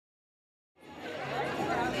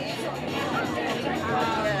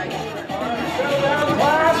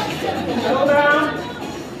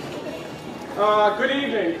Good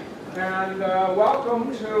evening, and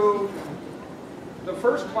welcome to the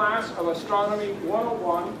first class of Astronomy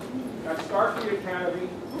 101 at Starfleet Academy,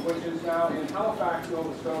 which is now in Halifax,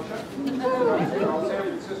 Nova Scotia. San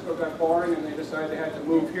Francisco got boring and they decided they had to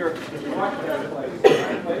move here to much better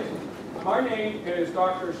place. My name is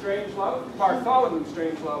Dr. Strangelove, Bartholomew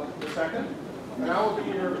Strangelove II, and I will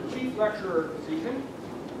be your chief lecturer this evening.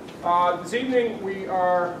 This evening we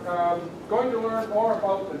are going to learn more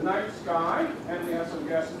about the night sky, and we have some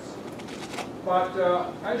guests. But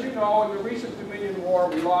as you know, in the recent Dominion War,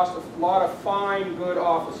 we lost a lot of fine, good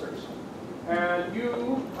officers. And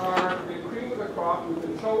you are the cream of the crop who've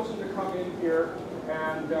been chosen to come in here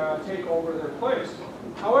and take over their place.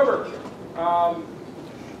 However,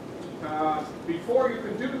 before you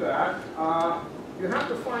can do that, you have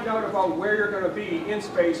to find out about where you're going to be in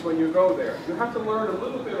space when you go there. You have to learn a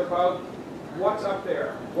little bit about what's up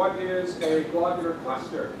there. What is a globular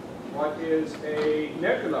cluster? What is a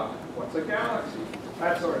nebula? What's a galaxy?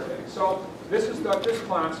 That sort of thing. So this is what this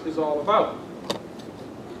class is all about.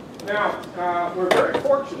 Now, we're very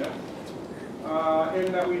fortunate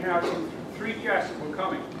in that we have three guests who are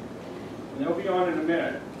coming. And they'll be on in a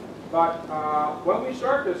minute. But when we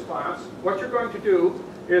start this class, what you're going to do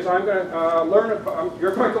is you're going to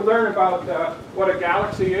learn about what a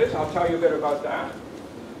galaxy is. I'll tell you a bit about that.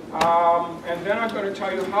 And then I'm going to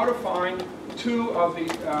tell you how to find two of the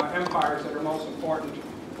empires that are most important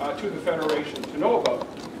to the Federation to know about.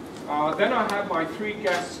 Then I'll have my three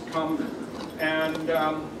guests come, and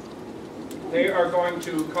they are going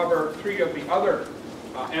to cover three of the other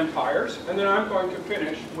empires, and then I'm going to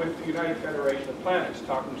finish with the United Federation of Planets,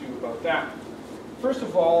 talking to you about that. First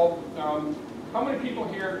of all, how many people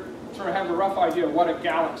here sort of have a rough idea of what a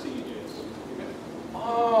galaxy is?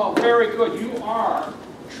 Oh, very good. You are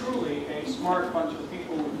truly a smart bunch of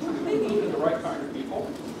people, the right kind of people.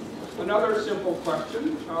 Another simple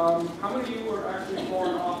question. How many of you were actually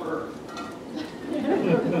born off Earth?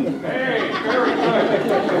 Hey, very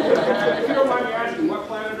good. If you don't mind me asking, what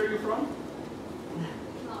planet are you from?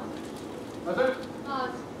 What's it?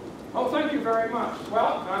 Oh, thank you very much.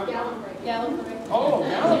 Well, Gallifrey. Oh,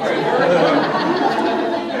 Gallifrey. Very good.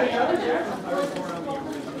 Any other guesses? I was born on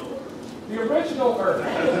the original Earth.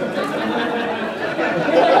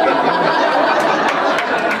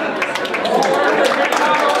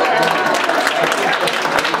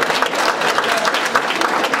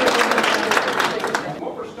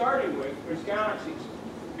 What we're starting with is galaxies,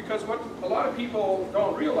 because what a lot of people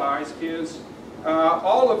don't realize is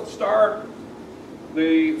all of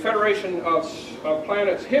the Federation of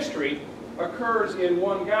Planets history occurs in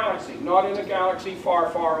one galaxy, not in a galaxy far,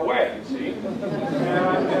 far away, you see.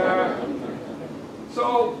 And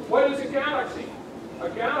so what is a galaxy? A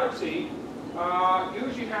galaxy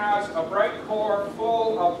usually has a bright core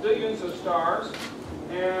full of billions of stars,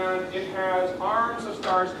 and it has arms of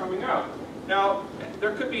stars coming out. Now,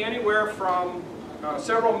 there could be anywhere from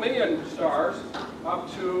several million stars up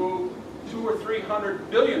to 200 or 300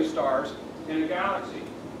 billion stars in a galaxy.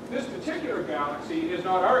 This particular galaxy is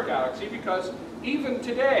not our galaxy because even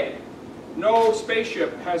today, no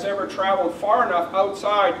spaceship has ever traveled far enough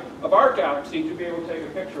outside of our galaxy to be able to take a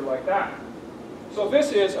picture like that. So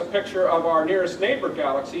this is a picture of our nearest neighbor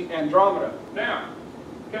galaxy, Andromeda. Now,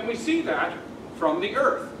 can we see that from the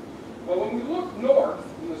Earth? Well, when we look north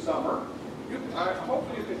in the summer,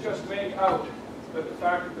 hopefully you can just make out that the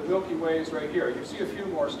fact that the Milky Way is right here. You see a few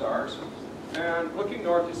more stars. And looking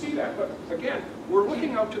north, you see that. But again, we're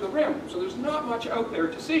looking out to the rim, so there's not much out there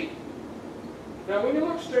to see. Now, when you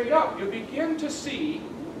look straight up, you begin to see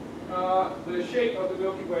the shape of the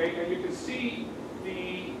Milky Way, and you can see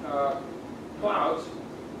the clouds,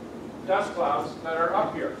 dust clouds, that are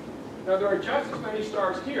up here. Now, there are just as many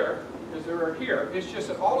stars here as there are here. It's just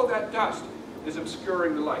that all of that dust is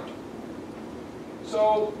obscuring the light.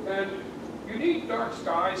 So, and you need dark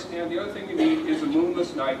skies, and the other thing you need is a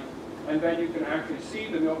moonless night. And then you can actually see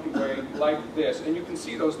the Milky Way like this, and you can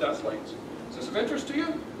see those dust lanes. Is this of interest to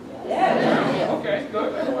you? Yeah. Okay,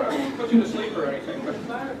 good. I don't want to put you to sleep or anything, but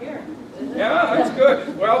yeah, that's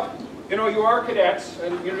good. Well, you know, you are cadets,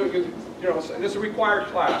 and you know, this is a required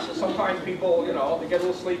class. So sometimes people, you know, they get a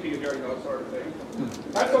little sleepy during those sort of things.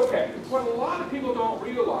 That's okay. What a lot of people don't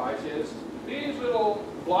realize is these little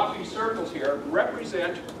blocky circles here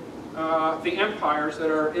represent the empires that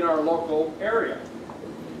are in our local area.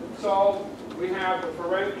 So we have the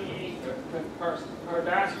Ferengi, the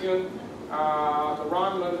Cardassian, the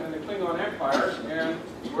Romulan and the Klingon empires, and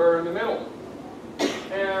we're in the middle.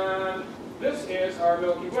 And this is our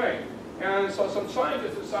Milky Way. And so some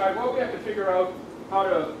scientists decide, well, we have to figure out how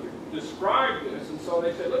to describe this, and so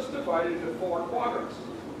they said, let's divide it into 4 quadrants.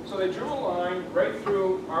 So they drew a line right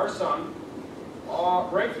through our sun,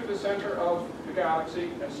 right through the center of the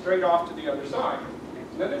galaxy, and straight off to the other side.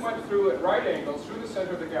 And then they went through at right angles through the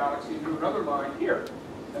center of the galaxy and drew another line here.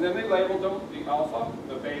 And then they labeled them the alpha,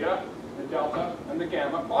 the beta, the delta, and the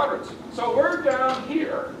gamma quadrants. So we're down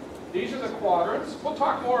here. These are the quadrants. We'll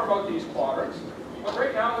talk more about these quadrants. But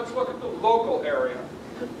right now, let's look at the local area.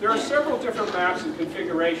 There are several different maps and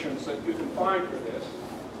configurations that you can find for this.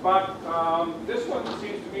 But this one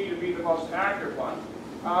seems to me to be the most accurate one.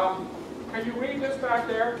 Can you read this back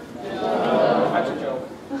there? No. That's a joke.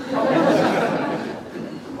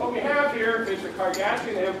 What we have here is the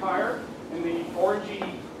Cardassian Empire in the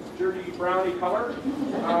orangey, dirty, browny color.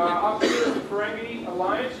 Up here is the Ferengi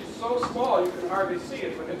Alliance. It's so small you can hardly see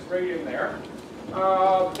it, but it's right in there.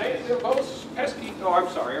 Those pesky, oh, I'm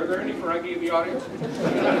sorry, are there any Ferengi in the audience?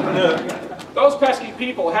 Those pesky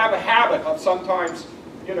people have a habit of sometimes,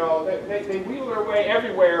 you know, they wheel their way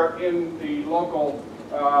everywhere in the local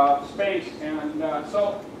space, and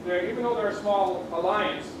so even though they're a small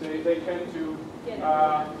alliance, they tend to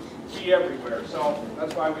be everywhere, so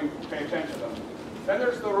that's why we pay attention to them. Then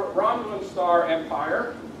there's the Romulan Star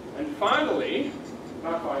Empire, and finally,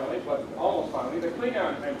 not finally, but almost finally, the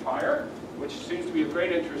Klingon Empire, which seems to be of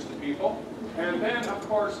great interest to people. And then, of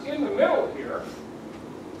course, in the middle here,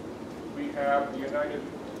 we have the United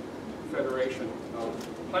Federation of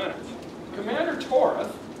Planets. Commander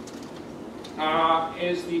Torres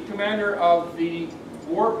is the commander of the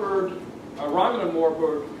warbird, Romulan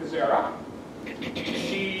warbird Kazera.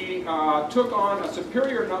 She took on a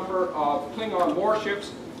superior number of Klingon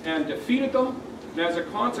warships and defeated them, and as a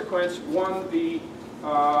consequence won the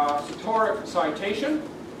Satoric citation.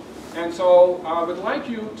 And so I would like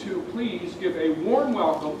you to please give a warm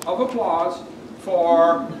welcome of applause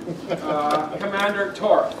for Commander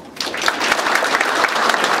Torres.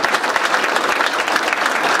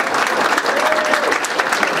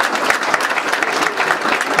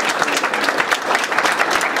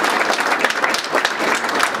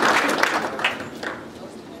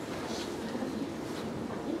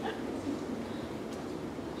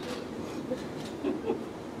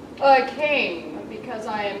 I came because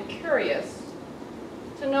I am curious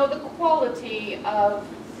to know the quality of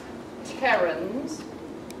Terrans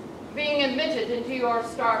being admitted into your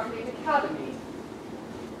Starfleet Academy.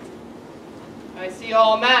 I see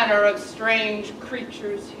all manner of strange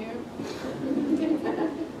creatures here.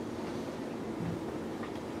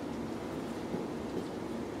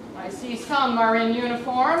 I see some are in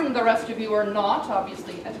uniform, the rest of you are not.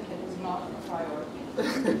 Obviously, etiquette is not a priority.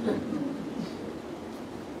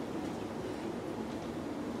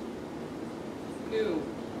 You.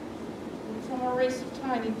 From a race of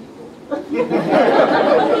tiny people.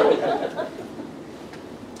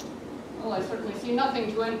 Well, I certainly see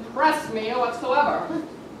nothing to impress me whatsoever.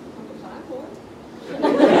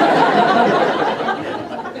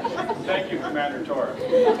 Thank you, Commander Torres.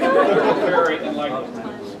 Very enlightening.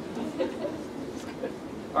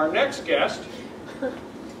 Our next guest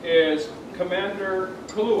is Commander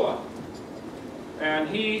Kalua, and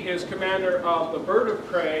he is commander of the bird of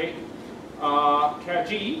prey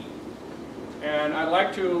Kaji, and I'd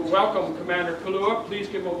like to welcome Commander Kalua. Please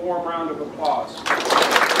give him a warm round of applause.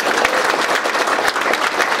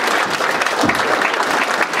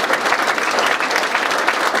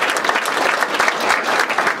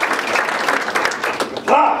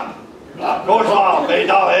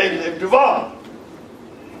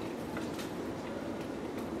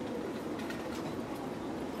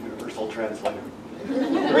 Universal translator.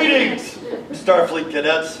 Greetings, Starfleet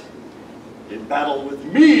cadets. In battle with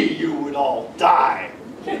me, you would all die.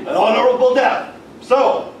 An honorable death.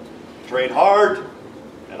 So, train hard,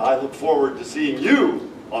 and I look forward to seeing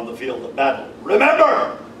you on the field of battle.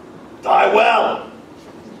 Remember, die well.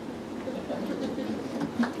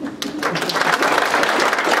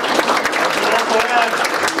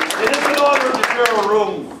 It is an honor to share a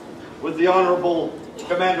room with the Honorable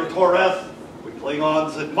Commander Torres. We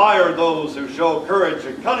Klingons admire those who show courage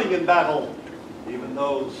and cunning in battle, even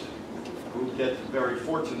those who get very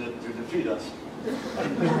fortunate to defeat us.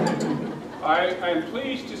 I am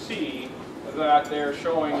pleased to see that they're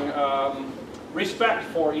showing respect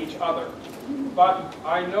for each other. But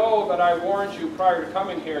I know that I warned you prior to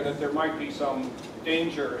coming here that there might be some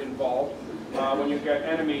danger involved when you get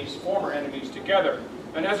enemies, former enemies, together.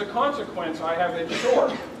 And as a consequence, I have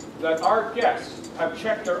ensured that our guests have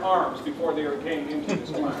checked their arms before they came into this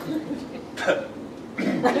class.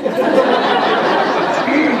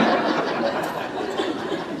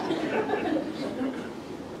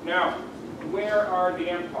 Now, where are the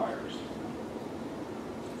empires?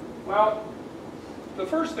 Well, the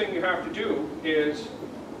first thing you have to do is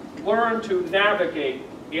learn to navigate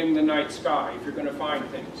in the night sky if you're going to find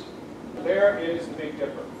things. There is the Big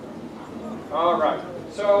Dipper. All right.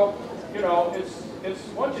 So, you know, it's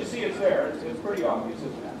once you see it's there, it's pretty obvious,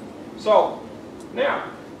 isn't it? So, now,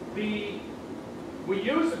 we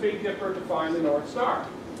use the Big Dipper to find the North Star.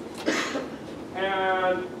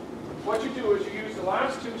 And what you do is you use the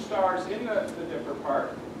last two stars in the Dipper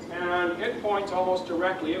part, and it points almost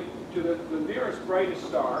directly to the nearest brightest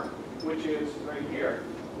star, which is right here.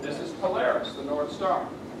 This is Polaris, the North Star.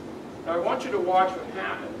 Now I want you to watch what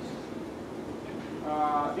happens.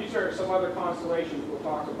 These are some other constellations we'll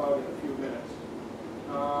talk about in a few minutes.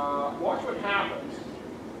 Watch what happens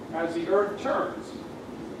as the Earth turns.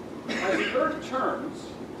 As the Earth turns,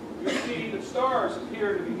 you see the stars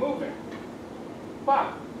appear to be moving.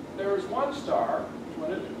 But there is one star, which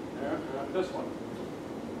one is it? This one,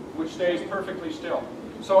 which stays perfectly still.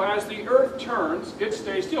 So as the Earth turns, it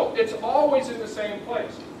stays still. It's always in the same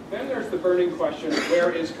place. Then there's the burning question,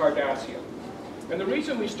 where is Cardassia? And the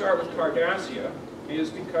reason we start with Cardassia is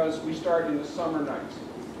because we start in the summer nights.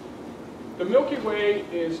 The Milky Way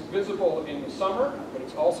is visible in the summer, but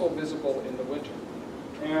it's also visible in the winter.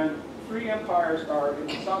 And 3 empires are in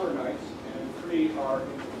the summer nights, and 3 are in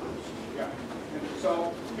the winter. Yeah. And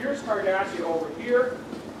so here's Cardassia over here,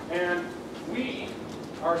 and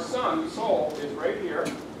our sun, Sol, is right here.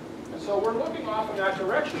 And so we're looking off in that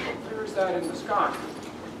direction. Where is that in the sky?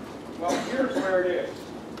 Well, here's where it is.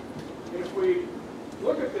 If we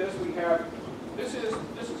look at this, we have, this is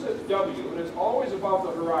a W, and it's always above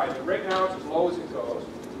the horizon. Right now it's as low as it goes.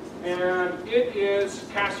 And it is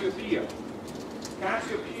Cassiopeia.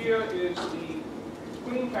 Cassiopeia is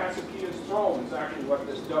Queen Cassiopeia's throne is actually what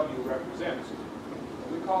this W represents.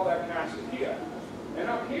 We call that Cassiopeia. And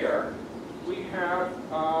up here, we have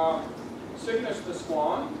Cygnus the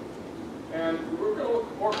Swan. And we're going to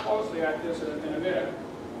look more closely at this in a minute.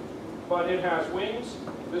 But it has wings,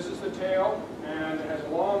 this is the tail, and it has a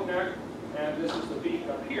long neck, and this is the beak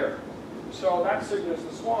up here. So that's Cygnus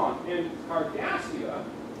the Swan. And Cardassia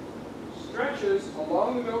stretches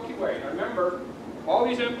along the Milky Way. Now remember, all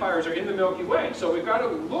these empires are in the Milky Way, so we've got to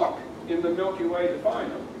look in the Milky Way to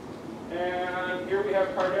find them. And here we have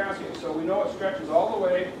Cardassia, so we know it stretches all the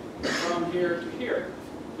way from here to here.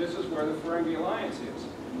 This is where the Ferengi Alliance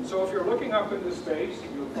is. So if you're looking up into space,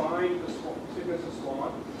 you'll find the Cygnus the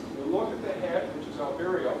Swan. You look at the head, which is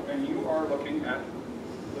Albireo, and you are looking at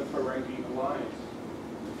the Ferengi Alliance.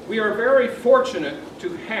 We are very fortunate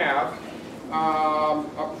to have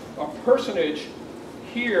a personage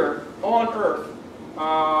here on Earth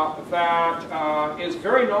that is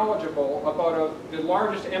very knowledgeable about the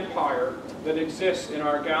largest empire that exists in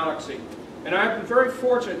our galaxy. And I've been very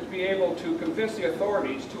fortunate to be able to convince the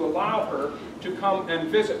authorities to allow her to come and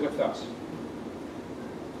visit with us.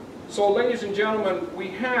 So, ladies and gentlemen, we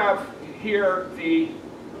have here the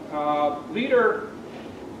leader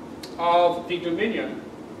of the Dominion,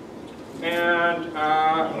 and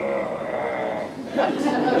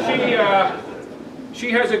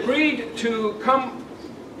she has agreed to come,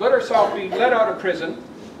 let herself be let out of prison,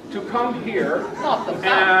 to come here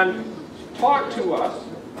and talk to us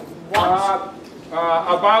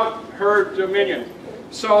about her Dominion.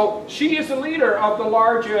 So she is the leader of the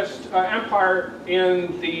largest empire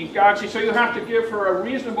in the galaxy, so you have to give her a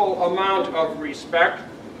reasonable amount of respect.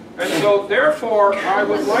 And so therefore, I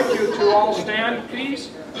would like you to all stand,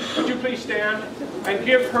 please. Would you please stand and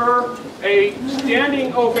give her a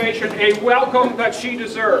standing ovation, a welcome that she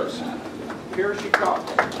deserves. Here she comes.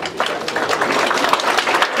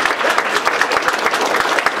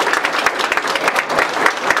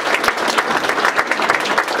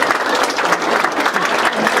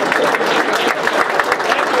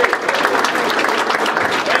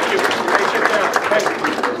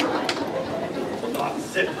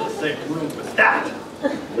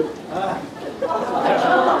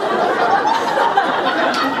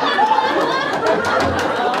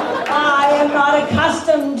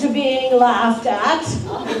 Laughed at.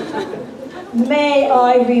 May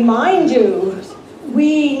I remind you,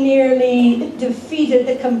 we nearly defeated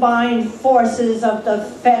the combined forces of the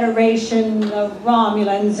Federation, the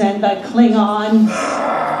Romulans, and the Klingon.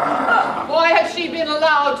 Why has she been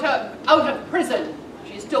allowed out of prison?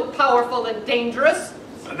 She's still powerful and dangerous.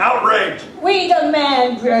 It's an outrage. We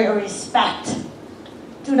demand your respect.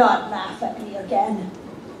 Do not laugh at me again.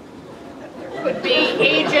 Could be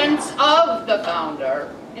agents of the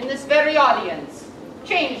Founder in this very audience.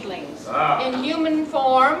 Changelings in human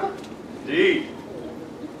form. Indeed.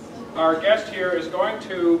 Our guest here is going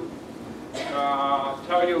to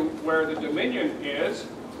tell you where the Dominion is,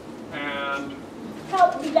 and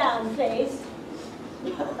help me down, please.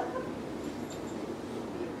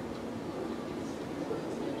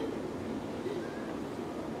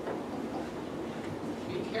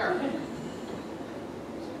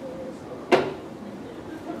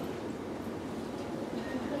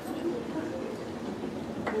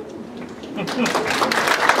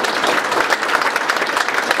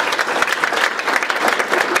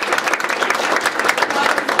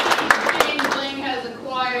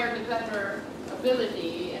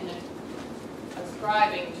 ability in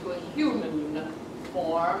ascribing to a human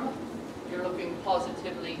form, you're looking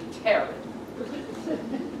positively Terran.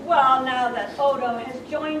 Well, now that Odo has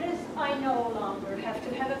joined us, I no longer have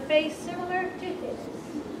to have a face similar to his.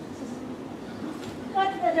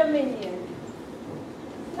 But the Dominion.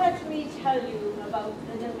 Let me tell you about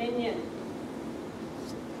the Dominion.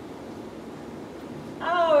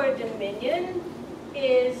 Our Dominion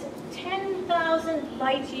is 10,000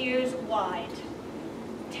 light years wide,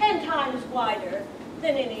 10 times wider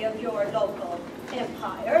than any of your local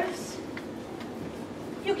empires.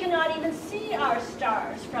 You cannot even see our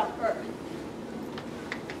stars from Earth.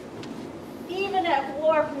 Even at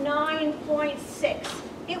warp 9.6,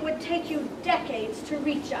 it would take you decades to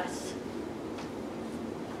reach us.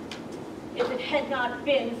 If it had not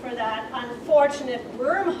been for that unfortunate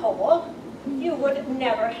wormhole, you would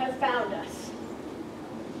never have found us.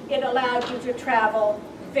 It allowed you to travel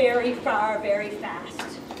very far, very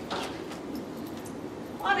fast.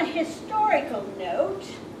 On a historical note,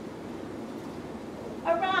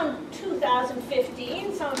 around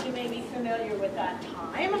 2015, some of you may be familiar with that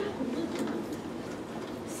time,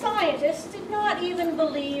 scientists did not even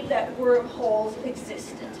believe that wormholes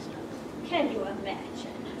existed. Can you imagine?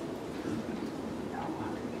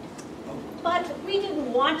 But we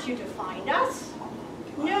didn't want you to find us.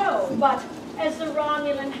 No, but as the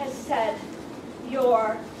Romulan has said,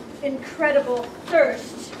 your incredible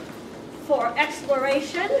thirst for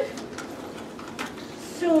exploration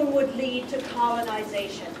soon would lead to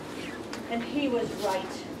colonization. And he was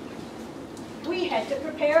right. We had to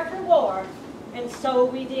prepare for war, and so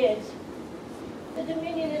we did. The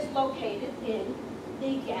Dominion is located in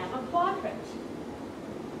the Gamma Quadrant.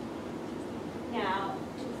 Now,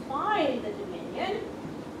 to find the Dominion,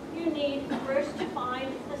 you need first to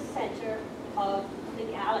find the center of the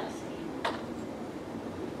galaxy.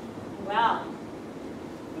 Well,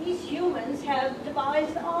 these humans have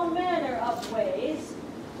devised all manner of ways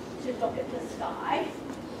to look at the sky,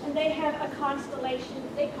 and they have a constellation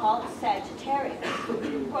that they call Sagittarius,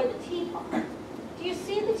 or the teapot. Do you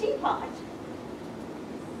see the teapot?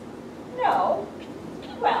 No?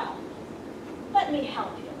 Well, let me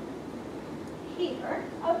help you. Here,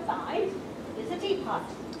 outside, is a teapot,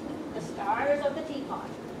 the stars of the teapot.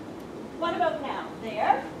 What about now?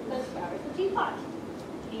 There, the stars of the teapot.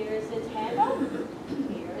 Here's its handle,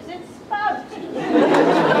 here's its spout.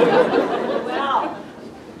 Well,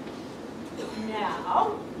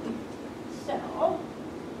 now, so,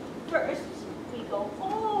 first we go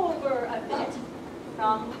over a bit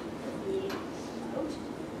from the spout,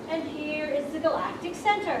 and here is the galactic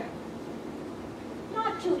center.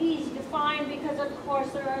 Not too easy to find because, of course,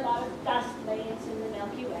 there are a lot of dust lanes in the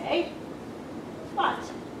Milky Way. But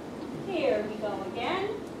here we go again.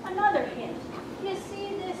 Another hint. You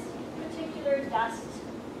see this particular dust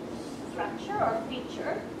structure or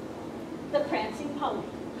feature? The prancing pony.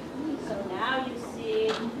 So now you see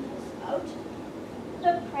the spout,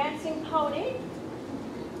 the prancing pony,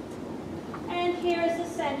 and here's the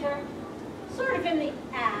center, sort of in the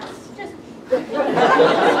ass, just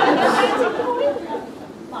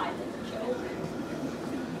my little joke.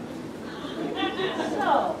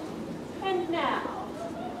 So, and now,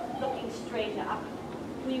 looking straight up,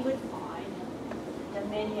 we would find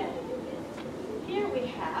Dominion. Here we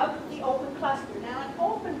have the open cluster. Now, an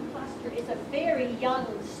open cluster is a very young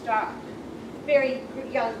star, very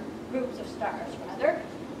young groups of stars, rather.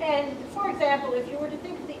 And, for example, if you were to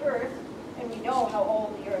think of the Earth, and we know how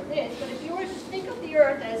old the Earth is, but if you were to think of the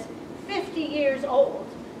Earth as 50 years old,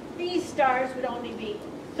 these stars would only be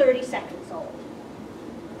 30 seconds old.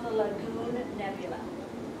 The Lagoon Nebula.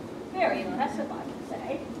 Very impressive, I would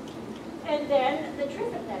say. And then the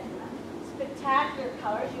Trifid Nebula. Spectacular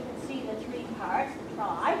colors. You can see the three parts, the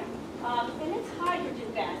tri. And it's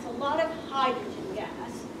hydrogen gas, a lot of hydrogen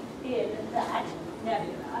gas in that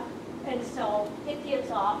nebula. And so it gives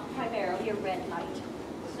off primarily a red light.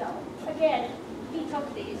 So, again, he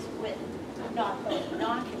took these with not those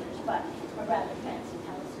binoculars, but a rather fancy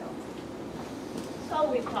telescope. So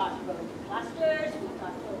we've talked about the clusters, we've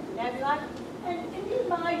talked about the nebula, and it is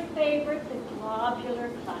my favorite, the globular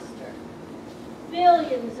cluster.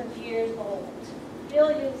 Billions of years old.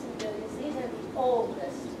 Billions and billions. These are the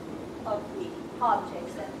oldest of the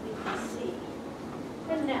objects that we can see.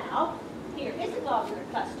 And now, here is a globular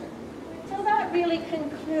cluster. So that really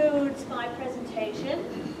concludes my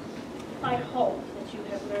presentation. I hope that you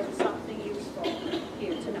have learned something useful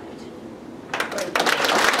here tonight.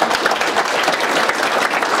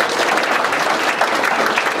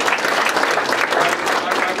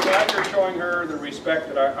 I'm glad you're showing her the respect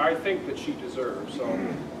that I think that she deserves, so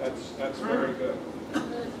that's very good.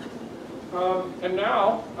 And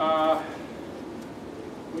now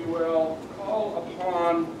we will call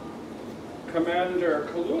upon Commander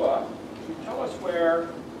Kalua to tell us where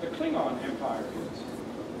the Klingon Empire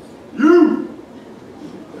is. You!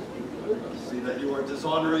 See that you are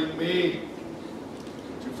dishonoring me.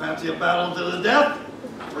 Do you fancy a battle to the death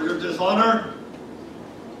for your dishonor?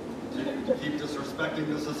 Continue to keep disrespecting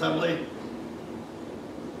this assembly?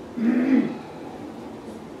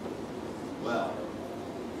 Well,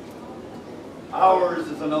 ours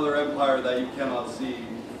is another empire that you cannot see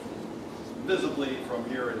visibly from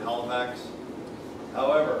here in Halifax.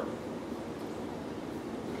 However,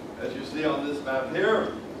 as you see on this map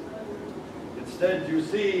here, instead you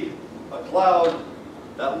see a cloud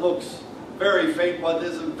that looks very faint but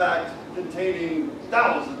is in fact containing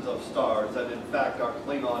thousands of stars, and in fact our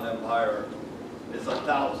Klingon Empire is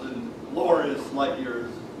 1,000 glorious light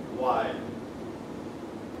years wide.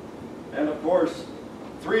 And of course,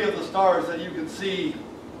 3 of the stars that you can see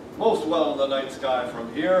most well in the night sky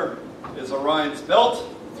from here is Orion's belt,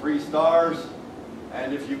 3 stars,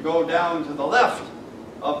 and if you go down to the left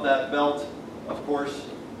of that belt, of course,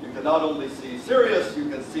 you can not only see Sirius, you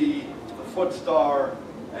can see the foot star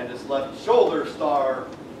and its left shoulder star,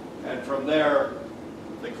 and from there,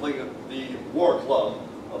 the war club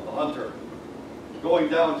of the hunter. Going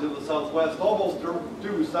down to the southwest, almost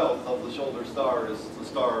due south of the shoulder star, is the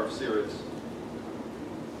star of Sirius.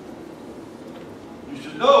 You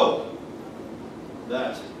should know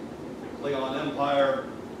that the Klingon Empire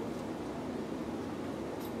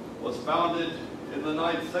was founded in the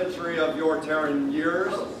 9th century of your Terran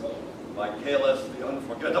years by Kalis the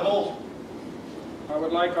Unforgettable. I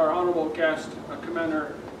would like our honorable guest,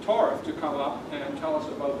 Commander Torith, to come up and tell us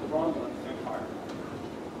about the Romulan Empire.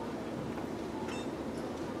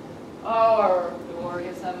 Our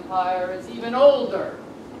glorious empire is even older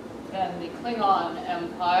than the Klingon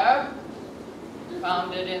Empire,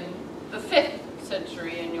 founded in the 5th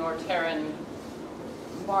century in your Terran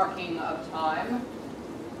marking of time.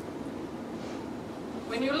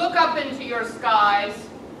 When you look up into your skies,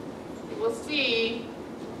 you will see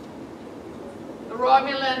the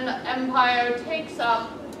Romulan Empire takes up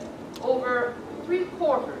over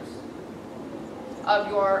 3/4 of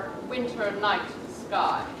your winter night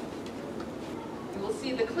sky. You will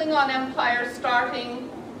see the Klingon Empire starting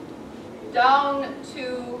down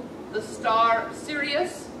to the star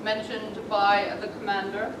Sirius, mentioned by the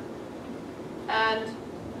commander, and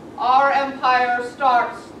our empire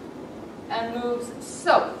starts and moves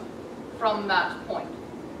south from that point.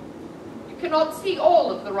 You cannot see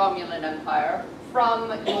all of the Romulan Empire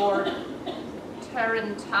from your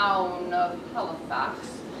Terran town of Halifax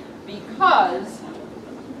because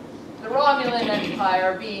the Romulan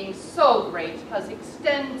Empire, being so great,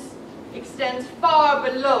 extends far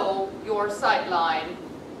below your sight line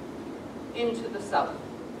into the south,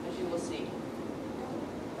 as you will see.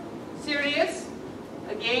 Sirius,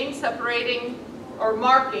 again separating or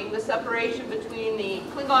marking the separation between the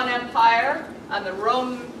Klingon Empire and the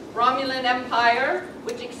Romulan Empire,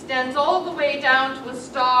 which extends all the way down to a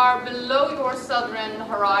star below your southern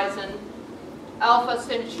horizon, Alpha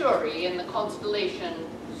Centauri, in the constellation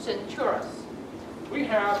Centaurus. We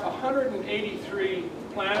have 183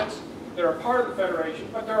 planets that are part of the Federation,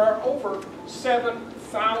 but there are over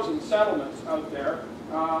 7,000 settlements out there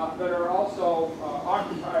that are also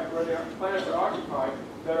occupied, where the planets are occupied,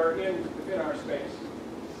 that are within our space.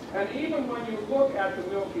 And even when you look at the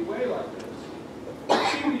Milky Way like this, you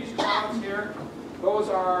see these clouds here? Those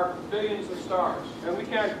are billions of stars, and we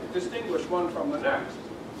can't distinguish one from the next.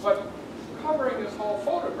 But covering this whole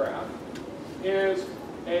photograph is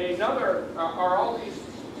are all these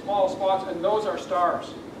small spots, and those are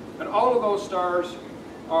stars. And all of those stars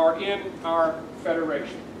are in our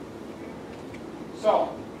Federation. So,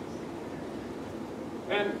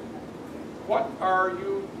 and what are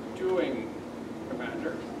you doing,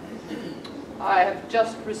 Commander? I have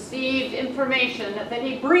just received information that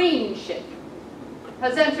a Breen ship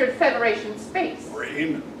has entered Federation space.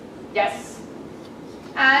 Breen? Yes.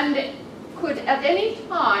 And could at any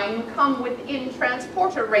time come within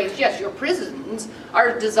transporter range. Yes, your prisons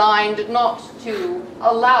are designed not to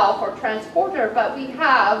allow for transporter, but we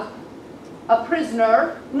have a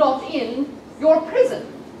prisoner not in your prison.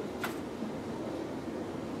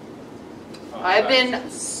 I've been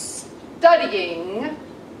studying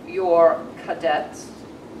your cadets,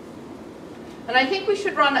 and I think we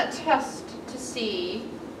should run a test to see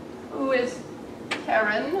who is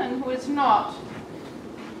Terran and who is not.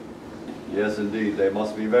 Yes, indeed. They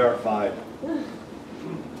must be verified.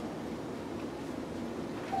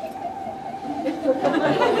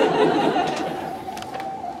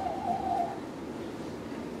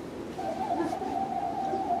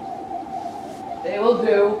 They will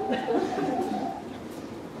do.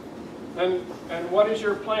 And what is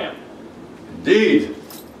your plan? Indeed.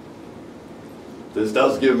 This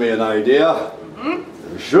does give me an idea.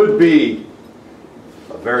 There should be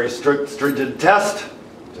a very stringent test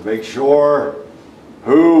to make sure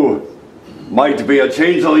who might be a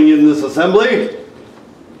changeling in this assembly.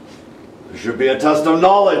 There should be a test of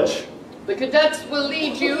knowledge. The cadets will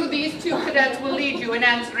lead you, these two cadets will lead you in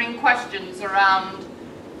answering questions around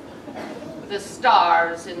the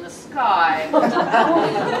stars in the sky.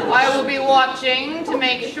 I will be watching to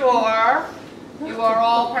make sure you are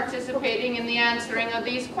all participating in the answering of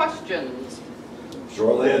these questions.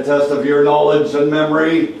 Surely a test of your knowledge and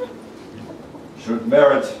memory should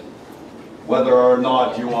merit whether or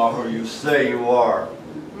not you are who you say you are.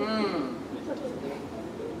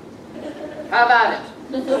 How about it?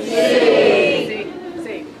 See.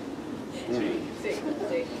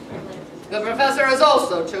 The professor has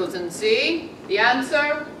also chosen C. The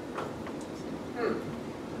answer?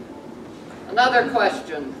 Another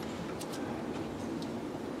question.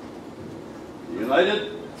 The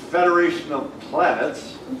United Federation of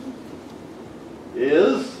Planets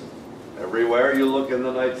is, everywhere you look in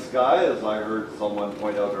the night sky, as I heard someone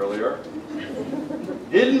point out earlier,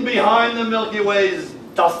 hidden behind the Milky Way's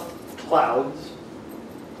dust clouds,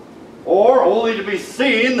 or only to be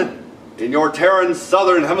seen in your Terran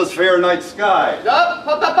southern hemisphere night sky. Up.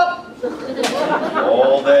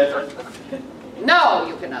 All that No,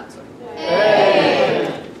 you can answer.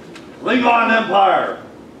 Klingon Empire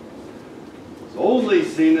is only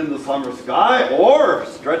seen in the summer sky, or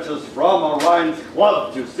stretches from Orion's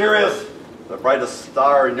club to Sirius, the brightest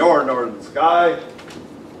star in your northern sky,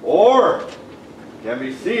 or can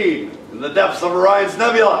be seen in the depths of Orion's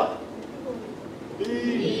nebula.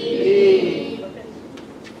 B.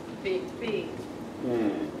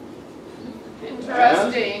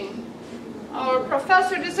 Interesting. Our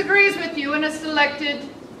professor disagrees with you and has selected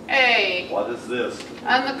A. What is this?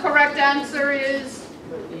 And the correct answer is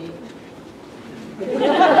B.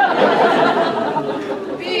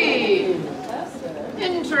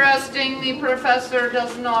 Interesting, the professor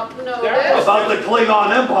does not know this. About the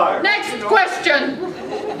Klingon Empire. Next question.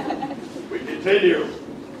 We continue.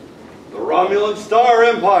 The Romulan Star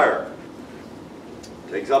Empire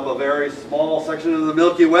takes up a very small section of the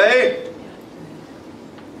Milky Way.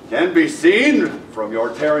 Can be seen from your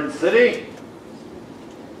Terran city.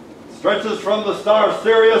 Stretches from the star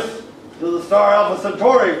Sirius to the star Alpha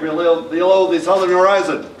Centauri below the southern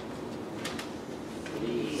horizon.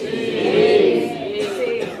 C.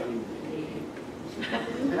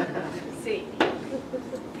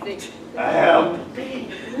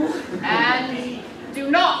 And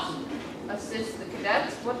do not assist the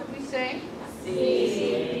cadets. What did we say?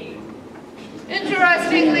 C.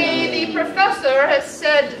 Interestingly, the professor has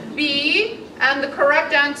said B, and the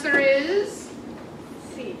correct answer is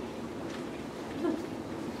C.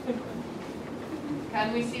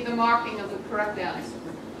 Can we see the marking of the correct answer?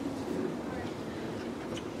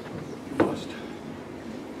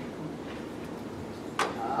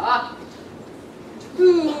 Ah.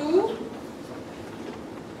 2.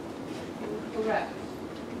 Correct.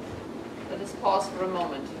 Let us pause for a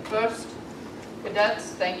moment. First,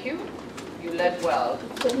 cadets, thank you. You led well.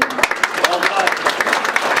 Well done.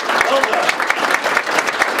 Well done.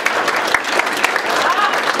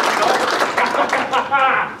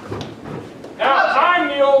 Now, I'm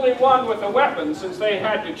the only one with a weapon since they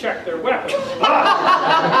had to check their weapons.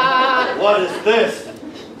 What is this?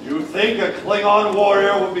 You think a Klingon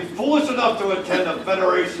warrior would be foolish enough to attend a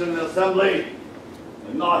Federation assembly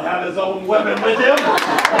and not have his own weapon with him?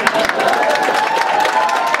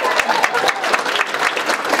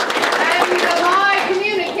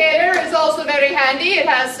 Also very handy. It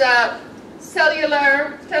has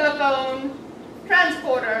cellular, telephone,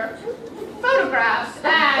 transporter, photographs,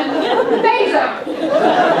 and laser.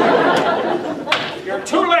 You're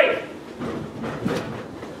too late.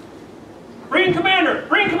 Bring Commander!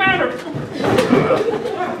 Bring Commander!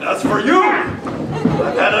 That's for you!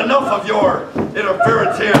 I've had enough of your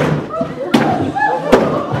interference here.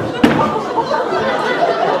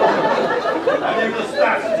 Have you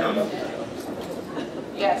dispatched him?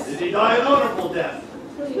 Yes. Did he die an honorable death?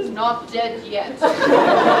 He's not dead yet. Still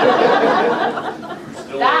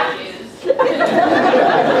That early. is.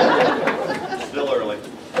 Still early.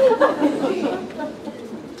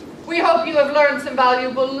 We hope you have learned some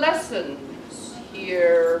valuable lessons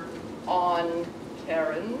here on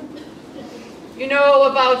Terran. You know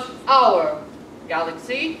about our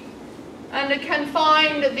galaxy, and can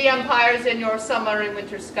find the empires in your summer and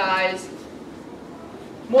winter skies.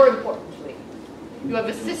 More importantly, You have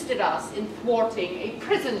assisted us in thwarting a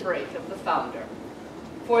prison break of the Founder.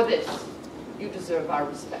 For this, you deserve our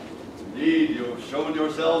respect. Indeed, you have shown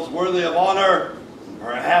yourselves worthy of honor,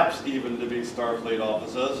 perhaps even to be Starfleet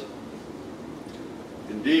officers.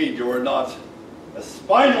 Indeed, you are not as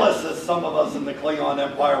spineless as some of us in the Klingon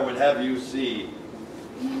Empire would have you see.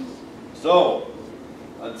 So,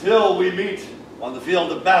 until we meet on the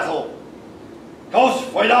field of battle, Kos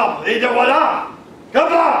Voidam Idawada!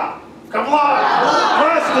 Kabla! Kabla!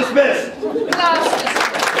 Class dismissed! Class dismissed.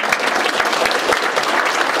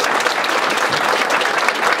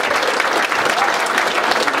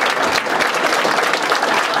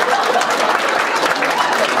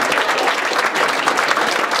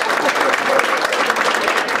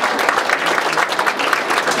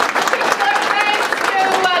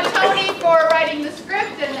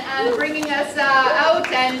 Bringing us out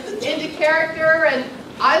and into character, and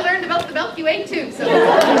I learned about the Milky Way too. So.